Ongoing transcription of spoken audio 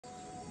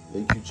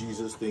Thank you,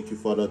 Jesus. Thank you,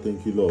 Father.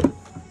 Thank you, Lord.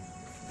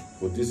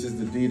 For this is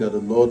the day that the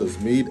Lord has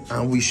made,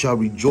 and we shall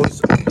rejoice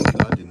and be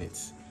glad in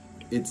it.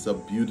 It's a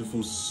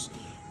beautiful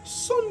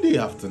Sunday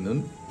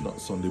afternoon,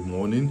 not Sunday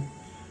morning.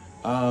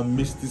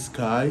 Misty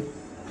sky.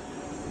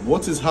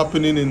 What is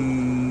happening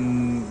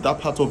in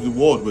that part of the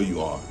world where you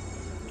are?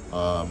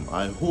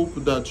 I hope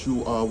that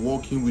you are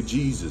walking with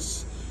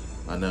Jesus,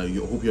 and I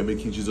hope you're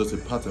making Jesus a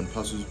part and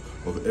parcel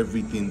of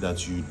everything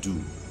that you do.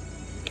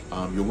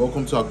 You're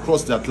welcome to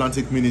Across the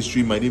Atlantic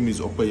Ministry. My name is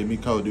Opeyemi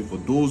K. For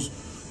those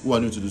who are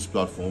new to this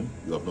platform,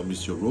 you have not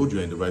missed your road,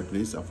 you're in the right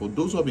place. And for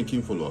those who have been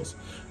keen followers,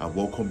 I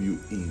welcome you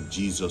in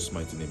Jesus'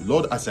 mighty name.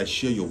 Lord, as I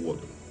share your word,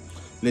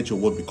 let your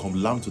word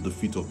become lamp to the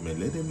feet of men.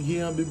 Let them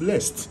hear and be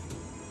blessed.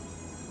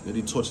 Let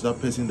it touch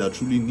that person that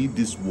truly needs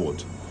this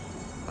word.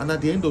 And at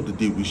the end of the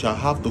day, we shall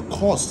have the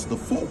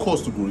full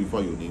cause to glorify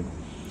your name.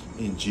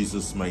 In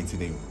Jesus' mighty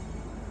name.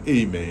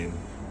 Amen,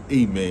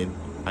 amen,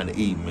 and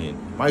amen.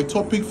 My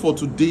topic for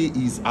today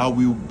is I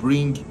will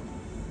bring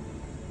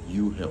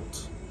you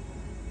health.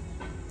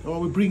 I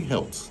will bring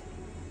health.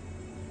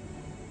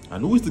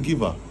 And who is the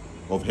giver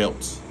of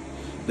health?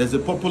 There's a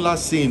popular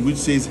saying which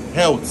says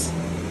health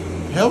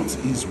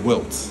is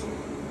wealth.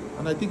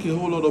 And I think a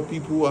whole lot of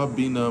people have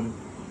been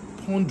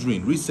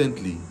pondering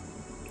recently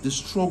the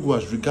struggle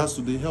as regards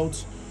to the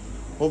health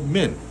of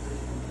men.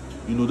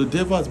 You know, the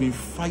devil has been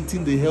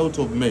fighting the health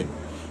of men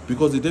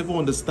because the devil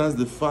understands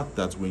the fact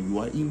that when you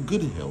are in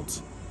good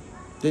health,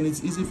 then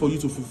it's easy for you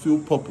to fulfill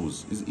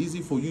purpose. It's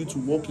easy for you to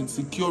walk in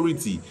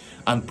security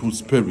and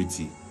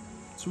prosperity.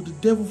 So the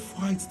devil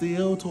fights the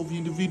health of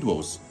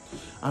individuals.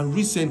 And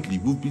recently,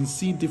 we've been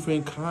seeing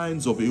different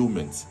kinds of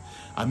ailments.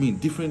 I mean,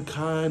 different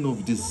kind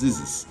of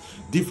diseases,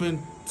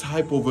 different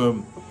type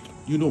of,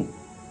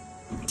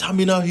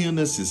 terminal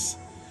illnesses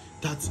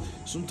that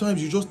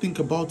sometimes you just think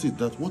about it,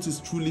 that what is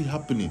truly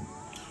happening.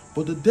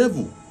 But the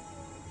devil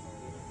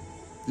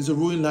is a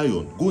roaring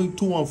lion, going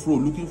to and fro,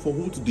 looking for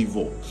who to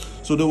devour.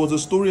 So there was a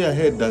story I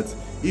heard that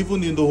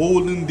even in the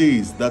olden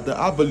days, that the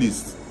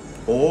herbalists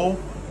or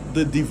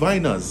the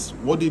diviners,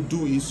 what they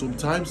do is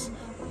sometimes,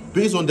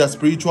 based on their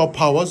spiritual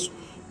powers,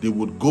 they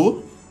would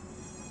go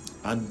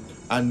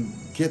and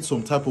get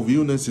some type of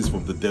illnesses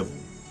from the devil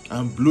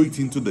and blow it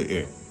into the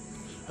air.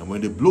 And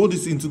when they blow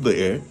this into the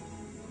air,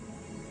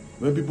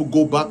 when people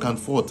go back and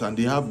forth and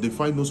they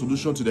find no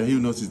solution to their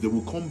illnesses, they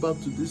will come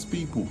back to these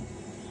people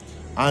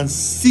and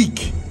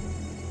seek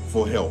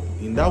for help.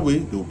 In that way,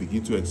 they will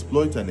begin to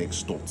exploit and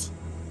extort.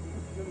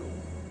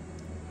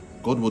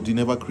 God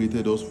never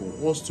created us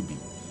for us to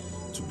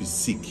be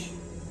sick.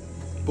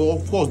 But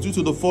of course, due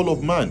to the fall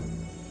of man,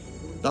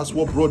 that's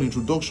what brought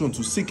introduction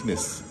to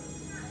sickness.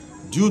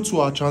 Due to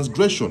our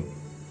transgression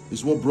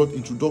is what brought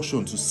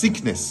introduction to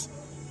sickness.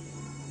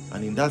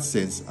 And in that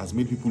sense, has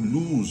made people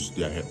lose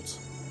their health.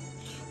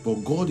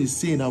 But God is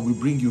saying, I will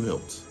bring you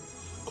health.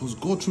 Because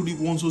God truly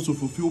wants us to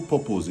fulfill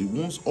purpose. He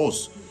wants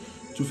us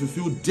to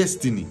fulfill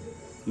destiny.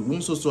 He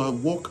wants us to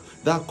walk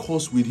that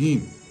course with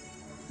Him,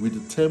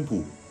 with the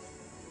temple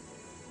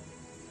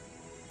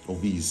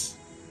of His.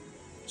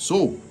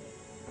 So,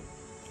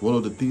 one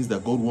of the things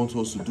that God wants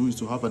us to do is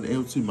to have an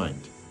healthy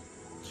mind.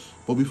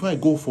 But before I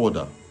go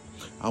further,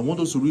 I want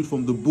us to read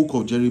from the book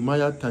of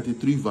Jeremiah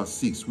 33 verse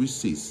 6, which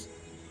says,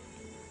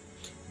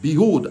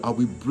 Behold, I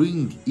will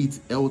bring it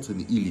health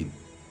and healing.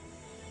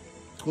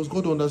 Because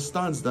God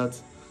understands that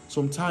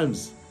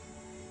sometimes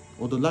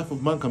the life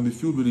of man can be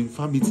filled with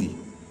infirmity.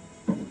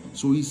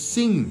 So He's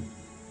saying,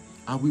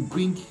 I will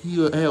bring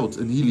health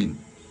and healing.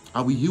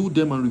 I will heal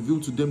them and reveal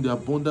to them the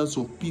abundance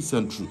of peace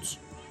and truth.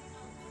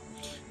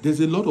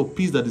 There's a lot of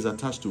peace that is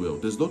attached to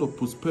health. There's a lot of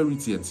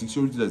prosperity and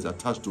security that is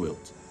attached to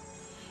health.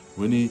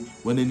 When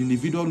an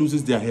individual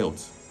loses their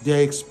health, they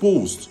are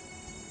exposed.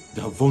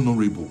 They are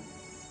vulnerable.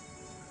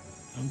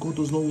 And God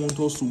does not want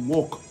us to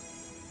walk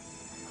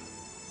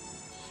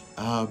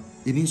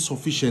in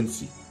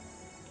insufficiency.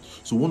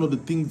 So one of the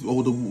things,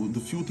 or the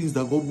few things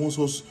that God wants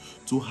us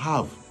to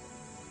have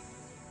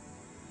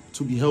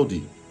to be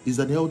healthy, is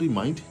a healthy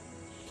mind,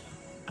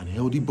 a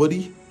healthy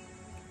body,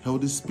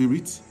 healthy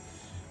spirit,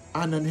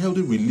 and a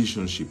healthy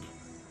relationship.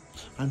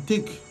 And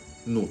take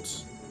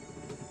note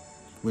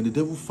when the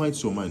devil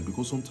fights your mind,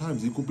 because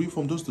sometimes it could be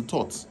from just the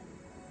thoughts.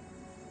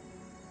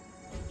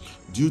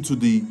 Due to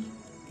the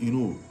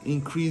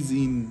increase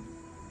in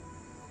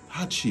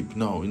hardship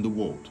now in the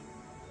world,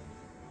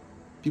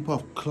 people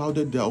have clogged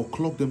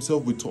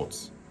themselves with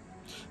thoughts.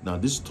 Now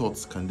these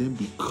thoughts can then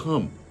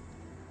become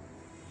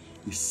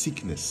a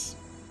sickness,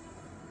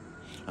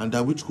 and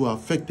that which will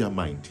affect their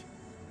mind.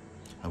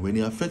 And when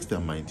it affects their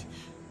mind,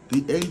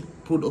 the end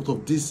product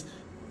of this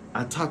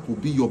attack will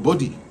be your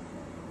body.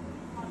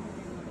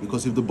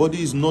 Because if the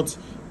body is not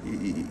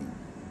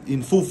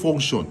in full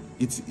function,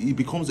 it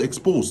becomes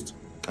exposed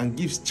and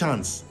gives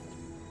chance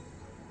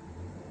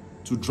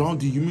to drown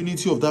the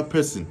immunity of that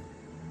person.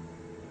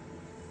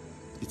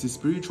 It is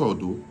spiritual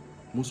though,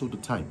 most of the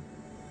time.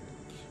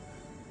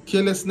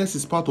 Carelessness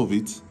is part of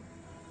it,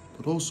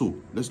 but also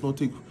let's not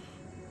take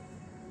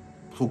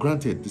for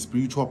granted the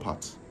spiritual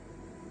part.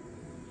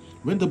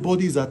 When the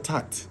body is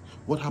attacked,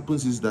 what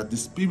happens is that the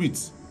spirit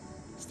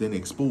is then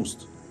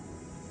exposed.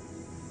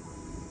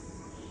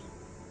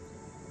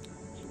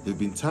 There have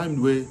been times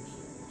where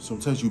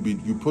sometimes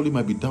you probably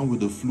might be down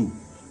with the flu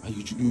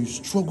and you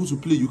struggle to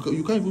pray. You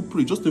can't even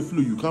pray. Just the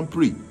flu, you can't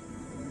pray.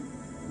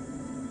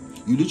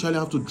 You literally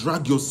have to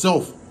drag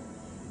yourself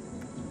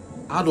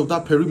out of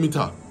that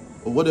perimeter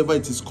or whatever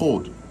it is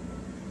called,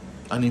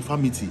 an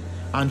infirmity,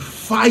 and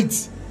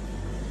fight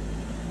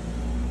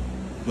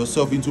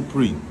yourself into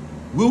praying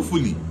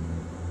willfully.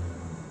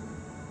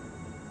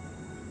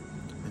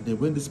 And then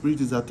when the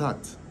spirit is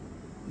attacked,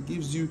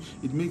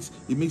 it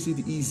makes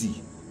it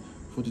easy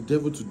for the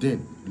devil to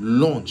then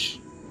launch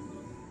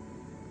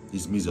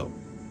his missile.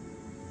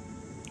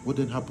 What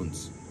then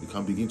happens? It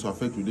can begin to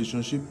affect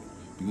relationship,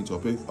 begin to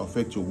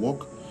affect your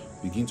work,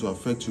 begin to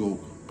affect your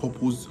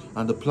purpose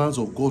and the plans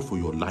of God for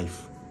your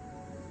life.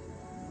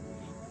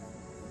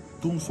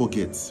 Don't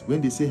forget, when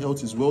they say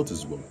health is wealth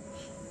as well,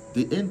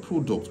 the end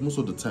product most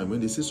of the time,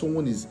 when they say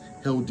someone is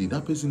healthy,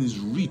 that person is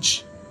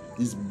rich,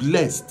 is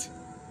blessed.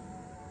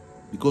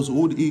 Because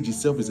old age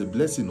itself is a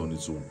blessing on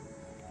its own.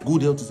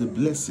 Good health is a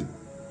blessing.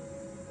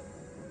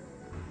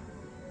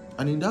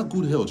 And in that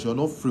good health, you are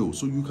not frail,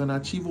 so you can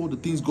achieve all the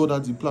things God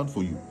has in plan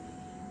for you.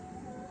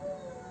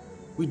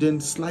 Which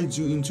then slides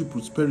you into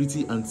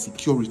prosperity and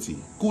security.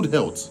 Good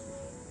health.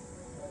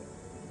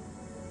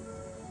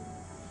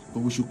 But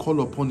we should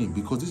call upon him,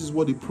 because this is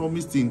what he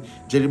promised in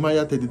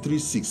Jeremiah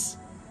 33:6.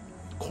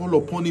 Call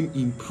upon him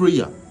in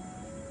prayer.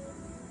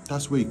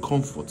 That's where he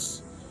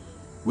comforts.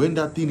 When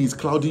that thing is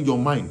clouding your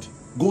mind,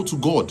 go to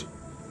God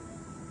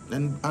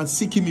and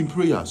seek him in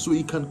prayer so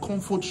he can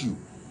comfort you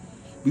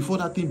before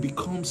that thing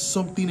becomes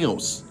something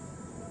else.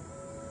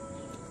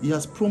 He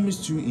has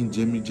promised you in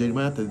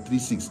Jeremiah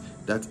 33:6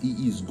 that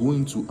he is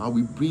going to, I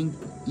will bring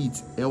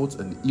it health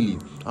and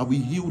healing. I will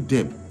heal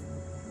them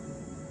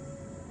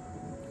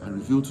and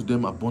reveal to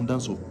them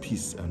abundance of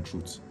peace and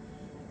truth.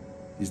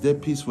 Is there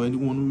peace for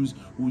anyone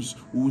who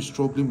is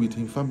struggling with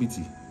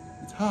infirmity?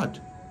 It's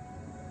hard.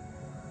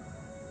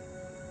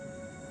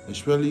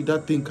 Especially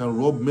that thing can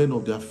rob men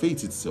of their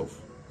faith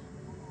itself.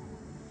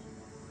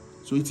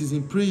 So it is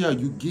in prayer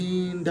you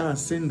gain that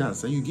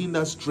ascendance and you gain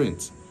that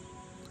strength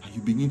and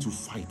you begin to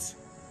fight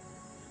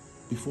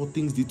before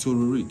things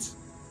deteriorate.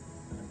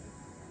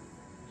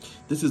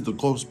 This is the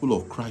gospel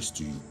of Christ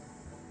to you.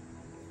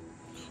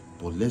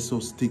 But let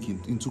us take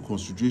into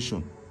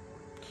consideration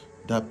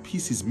that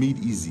peace is made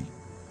easy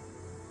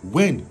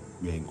when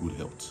we are in good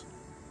health.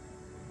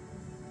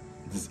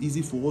 It is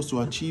easy for us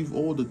to achieve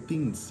all the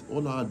things,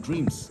 all our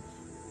dreams,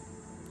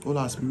 all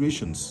our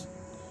aspirations.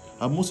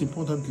 And most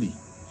importantly,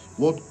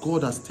 what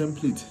God has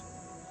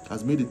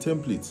made a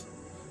template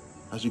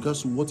as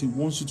regards to what he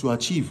wants you to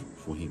achieve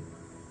for him.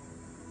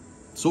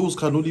 Souls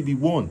can only be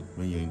won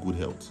when you're in good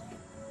health.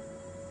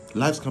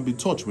 Lives can be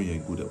touched when you're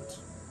in good health.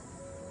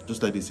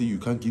 Just like they say, you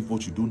can't give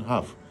what you don't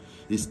have.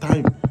 It's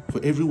time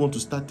for everyone to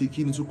start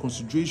taking into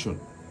consideration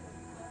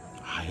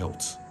our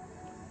health.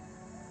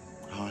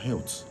 Our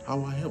health.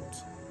 Our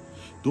health.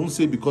 Don't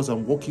say because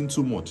I'm working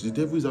too much. The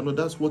devil is another.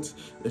 That's what,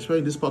 especially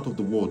in this part of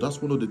the world,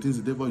 that's one of the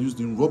things the devil used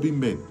in robbing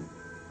men.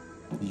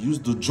 He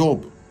used the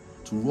job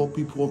to rob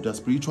people of their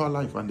spiritual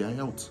life and their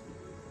health.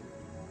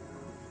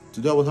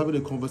 Today I was having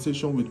a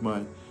conversation with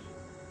my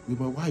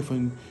wife,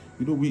 and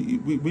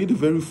we made a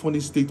very funny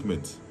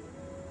statement.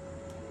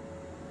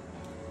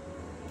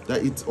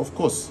 That it's, of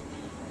course,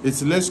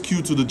 it's less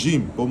queue to the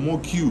gym, but more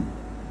queue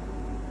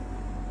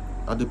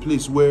at the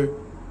place where,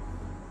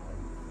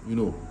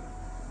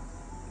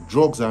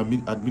 drugs are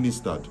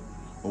administered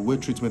or where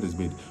treatment is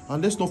made.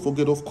 And let's not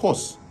forget, of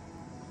course,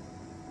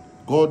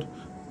 God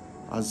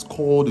has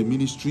called a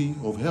ministry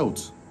of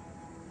health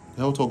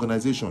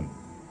organization,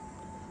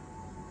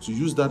 to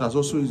use that as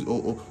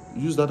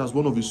use that as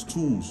one of his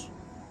tools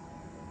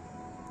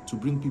to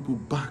bring people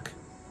back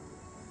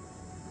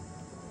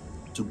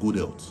to good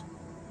health.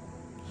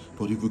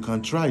 But if we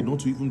can try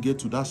not to even get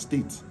to that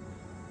state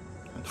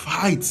and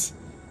fight,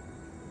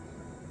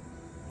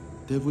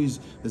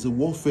 there's a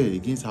warfare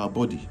against our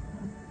body,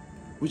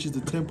 which is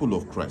the temple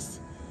of Christ.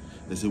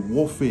 There's a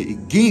warfare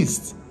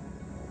against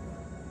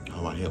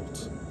our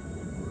health,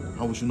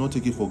 and we should not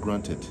take it for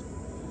granted.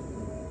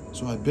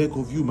 So I beg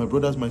of you, my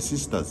brothers, my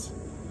sisters,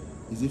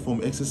 is it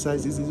from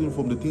exercise? Is it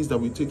from the things that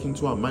we take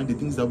into our mind, the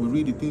things that we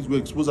read, the things we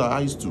expose our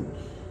eyes to,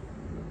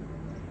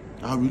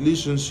 our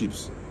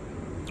relationships,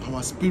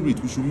 our spirit?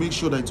 We should make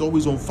sure that it's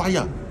always on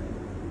fire.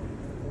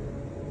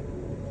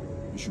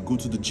 You should go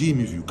to the gym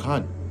if you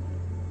can.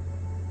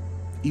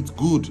 Eat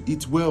good,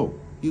 eat well,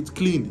 eat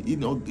clean,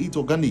 eat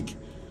organic,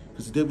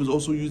 because the devil is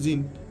also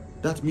using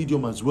that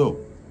medium as well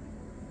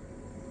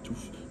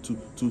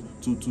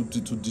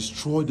to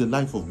destroy the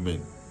life of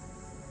men.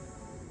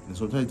 And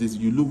sometimes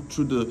you look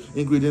through the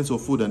ingredients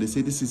of food and they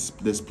say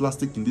there's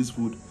plastic in this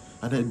food,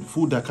 and then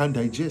food that can't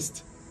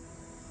digest.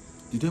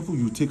 The devil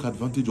will take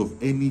advantage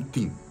of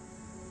anything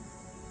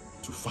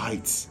to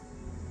fight,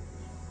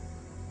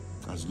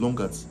 as long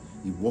as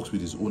he works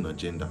with his own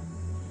agenda.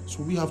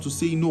 So we have to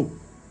say no.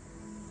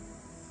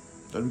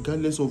 That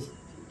regardless of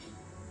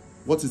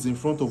what is in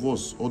front of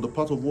us, or the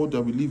part of world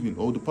that we live in,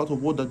 or the part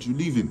of world that you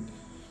live in.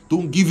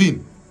 Don't give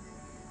in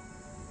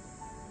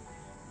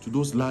to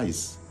those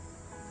lies.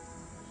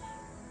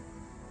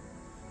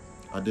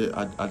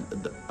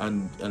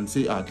 And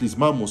say, at least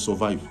man must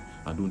survive,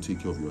 and don't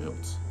take care of your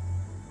health.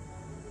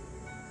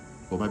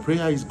 But my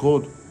prayer is,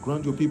 God,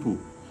 grant your people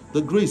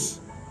the grace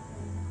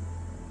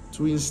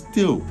to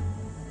instill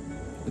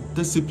a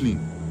discipline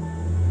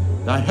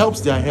that helps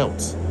their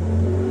health,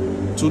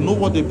 to know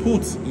what they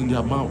put in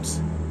their mouths,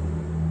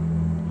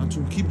 and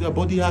to keep their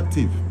body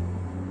active,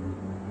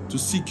 to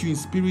seek you in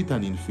spirit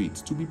and in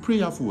faith, to be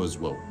prayerful as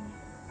well,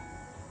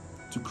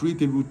 to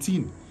create a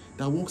routine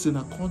that works in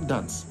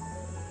accordance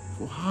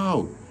for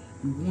how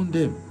we want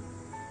them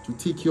to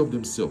take care of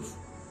themselves.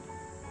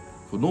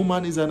 For no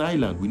man is an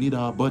island. We need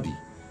our body.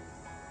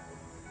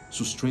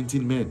 So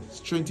strengthen men,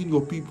 strengthen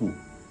your people.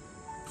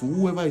 For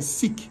whoever is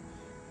sick,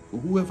 for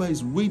whoever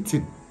is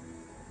waiting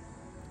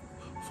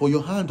for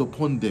your hand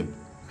upon them,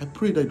 I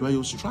pray that by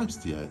your stripes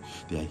they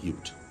are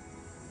healed.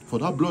 For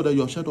that blood that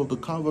you have shed of the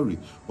Calvary,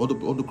 or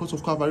on the cross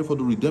of Calvary, for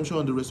the redemption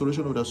and the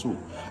restoration of their soul,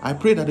 I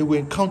pray that they will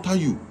encounter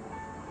you,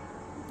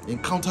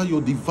 encounter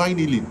your divine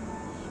healing.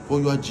 For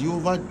you are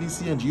Jehovah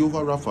Nissi and Jehovah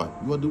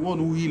Rapha. You are the one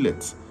who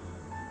healeth.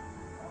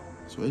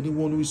 So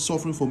anyone who is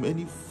suffering from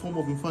any form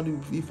of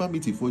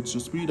infirmity, for it's your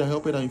spirit that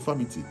helpeth that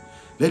infirmity,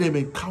 let them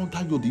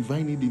encounter your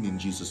divine healing in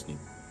Jesus' name.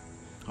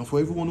 And for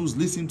everyone who's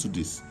listening to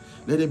this,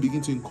 let them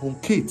begin to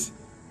inculcate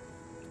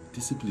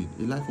discipline,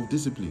 a life of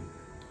discipline,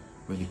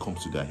 when it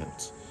comes to their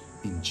health.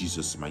 In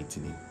Jesus' mighty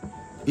name.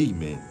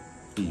 Amen.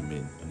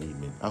 Amen and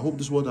amen. I hope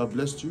this word has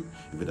blessed you.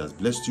 If it has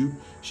blessed you,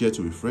 share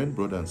to a friend,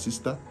 brother and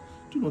sister.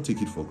 Do not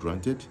take it for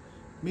granted.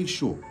 Make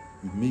sure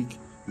you make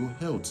your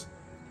health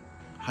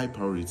high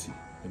priority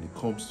when it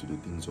comes to the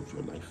things of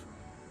your life.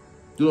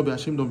 Do not be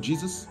ashamed of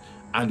Jesus,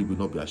 and he will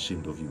not be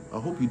ashamed of you. I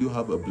hope you do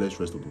have a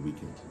blessed rest of the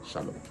weekend.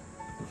 Shalom.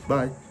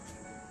 Bye.